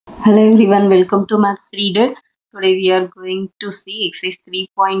Hello everyone, welcome to Maths Reader. Today we are going to see exercise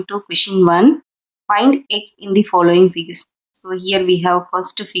 3.2 question 1. Find x in the following figures. So here we have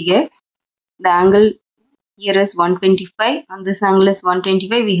first figure. The angle here is 125 and this angle is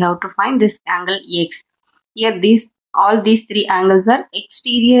 125. We have to find this angle x. Here all these three angles are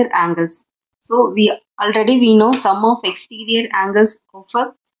exterior angles. So we know sum of exterior angles of a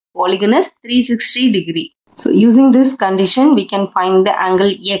polygon is 360 degree. So using this condition, we can find the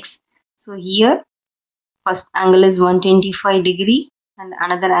angle x. So here, first angle is 125 degree and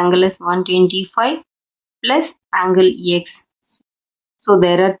another angle is 125 plus angle x. So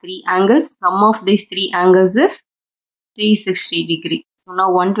there are three angles. Sum of these three angles is 360 degree. So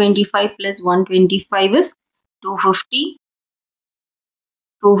now 125 plus 125 is 250.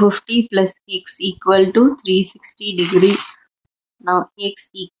 250 plus x equal to 360 degree. Now x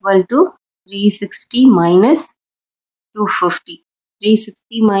equal to 360 minus 250.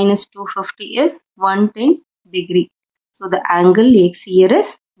 360 minus 250 is 110 degree. So the angle x here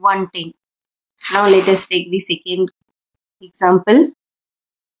is 110. Now let us take the second example.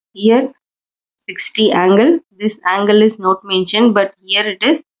 Here 60 angle. This angle is not mentioned, but here it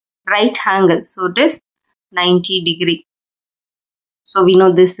is right angle. So it is 90 degree. So we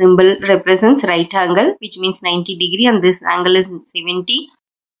know this symbol represents right angle, which means 90 degree, and this angle is 70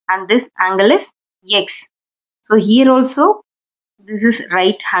 and this angle is x. So here also this is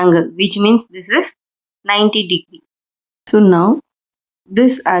right angle, which means this is 90 degree. So now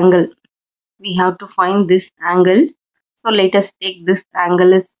this angle, we have to find this angle. So let us take this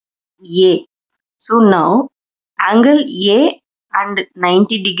angle is A. So now angle A and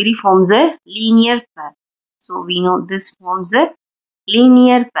 90 degree forms a linear pair. So we know this forms a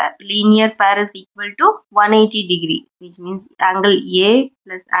linear pair. Linear pair is equal to 180 degree, which means angle A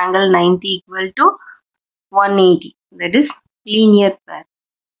plus angle 90 equal to 180. That is linear pair.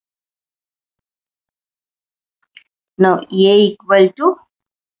 Now A equal to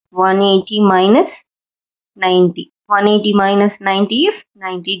 180 minus 90. 180 minus 90 is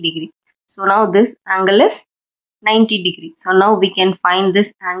 90 degree. So now this angle is 90 degree. So now we can find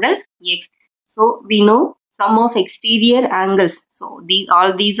this angle x. So we know sum of exterior angles. So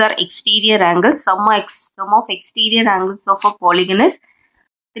all these are exterior angles. Sum of exterior angles of a polygon is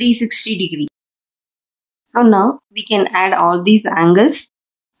 360 degree. So now we can add all these angles.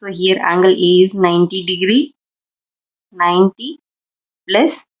 So here angle A is 90 degree. 90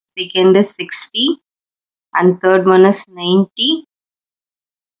 plus second is 60 and third one is 90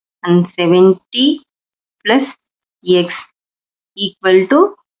 and 70 plus x equal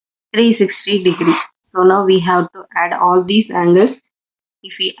to 360 degree. So now we have to add all these angles.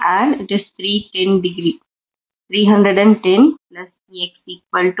 If we add, it is 310 degree. 310 plus x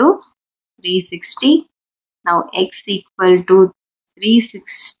equal to 360. Now x equal to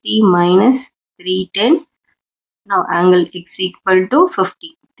 360 minus 310. Now angle x equal to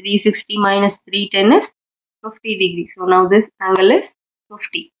 50. 360 minus 310 is 50 degree. So now this angle is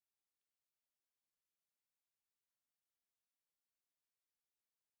 50.